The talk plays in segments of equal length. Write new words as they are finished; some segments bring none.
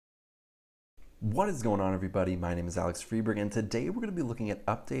What is going on, everybody? My name is Alex Freeberg, and today we're going to be looking at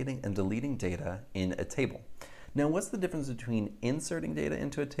updating and deleting data in a table. Now, what's the difference between inserting data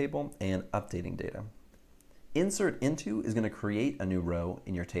into a table and updating data? Insert into is going to create a new row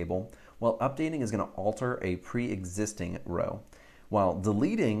in your table, while updating is going to alter a pre-existing row, while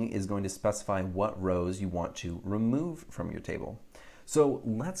deleting is going to specify what rows you want to remove from your table. So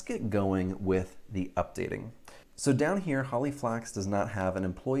let's get going with the updating. So down here, Holly Flax does not have an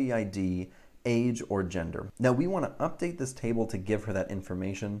employee ID, age, or gender. Now we want to update this table to give her that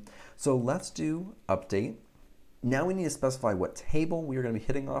information. So let's do update. Now we need to specify what table we are going to be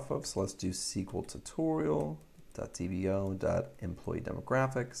hitting off of. So let's do SQL tutorial.dbo.employee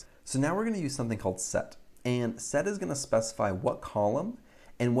demographics. So now we're going to use something called set. And set is going to specify what column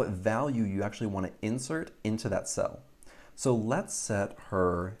and what value you actually want to insert into that cell. So let's set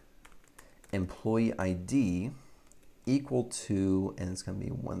her employee ID equal to, and it's going to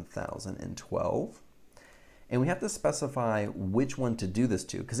be 1012. And we have to specify which one to do this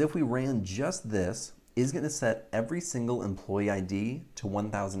to, because if we ran just this, it's going to set every single employee ID to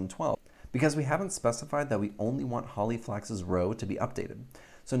 1012, because we haven't specified that we only want Holly Flax's row to be updated.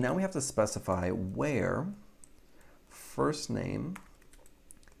 So now we have to specify where first name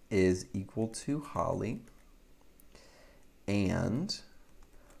is equal to Holly and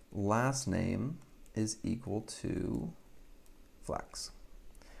last name is equal to Flax.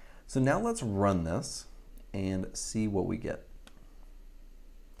 So now let's run this and see what we get.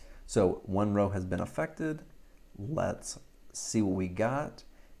 So one row has been affected. Let's see what we got.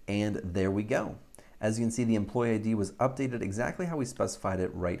 And there we go. As you can see, the employee ID was updated exactly how we specified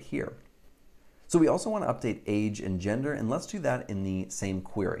it right here. So we also want to update age and gender, and let's do that in the same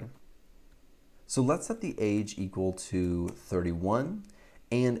query. So let's set the age equal to 31.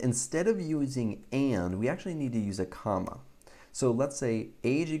 And instead of using and, we actually need to use a comma. So let's say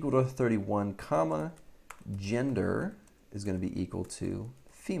age equal to 31, comma, gender is going to be equal to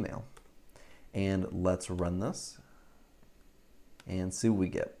female. And let's run this and see what we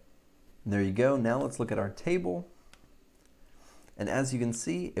get. And there you go. Now let's look at our table. And as you can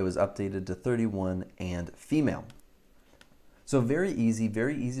see, it was updated to 31 and female. So very easy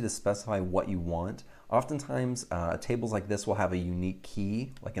to specify what you want. Oftentimes, tables like this will have a unique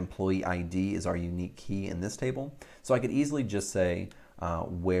key, like employee ID is our unique key in this table. So I could easily just say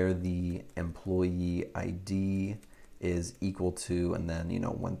where the employee ID is equal to, and then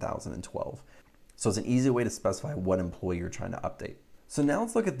 1012. So it's an easy way to specify what employee you're trying to update. So now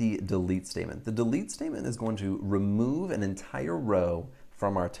let's look at the delete statement. The delete statement is going to remove an entire row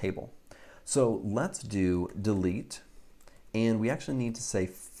from our table. So let's do delete. And we actually need to say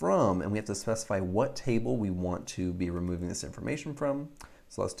from, and we have to specify what table we want to be removing this information from.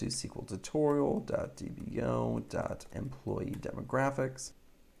 So let's do SQL tutorial.dbo.employee demographics.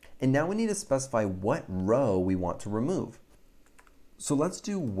 And now we need to specify what row we want to remove. So let's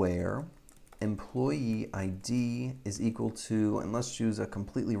do where employee ID is equal to, and let's choose a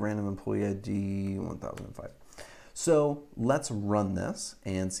completely random employee ID 1005. So let's run this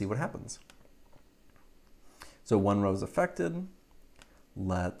and see what happens. So one row is affected.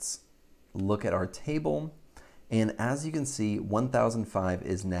 Let's look at our table. And as you can see, 1005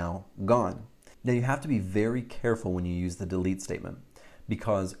 is now gone. Now you have to be very careful when you use the delete statement,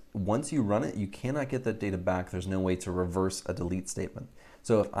 because once you run it, you cannot get that data back. There's no way to reverse a delete statement.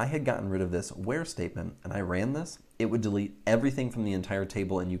 So if I had gotten rid of this where statement and I ran this, it would delete everything from the entire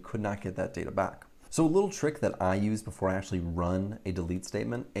table and you could not get that data back. So a little trick that I use before I actually run a delete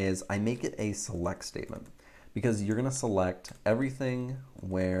statement is I make it a select statement, because you're going to select everything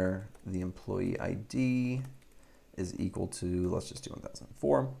where the employee ID is equal to, let's just do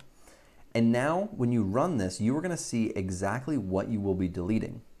 1004. And now when you run this, you are going to see exactly what you will be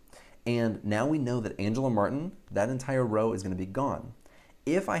deleting. And now we know that Angela Martin, that entire row is going to be gone.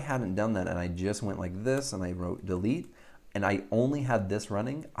 If I hadn't done that and I just went like this and I wrote delete, and I only had this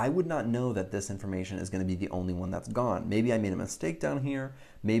running, I would not know that this information is going to be the only one that's gone. Maybe I made a mistake down here.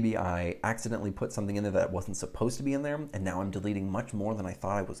 Maybe I accidentally put something in there that wasn't supposed to be in there, and now I'm deleting much more than I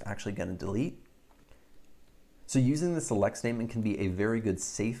thought I was actually going to delete. So using the select statement can be a very good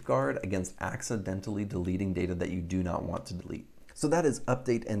safeguard against accidentally deleting data that you do not want to delete. So that is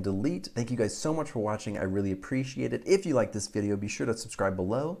update and delete. Thank you guys so much for watching. I really appreciate it. If you like this video, be sure to subscribe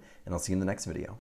below, and I'll see you in the next video.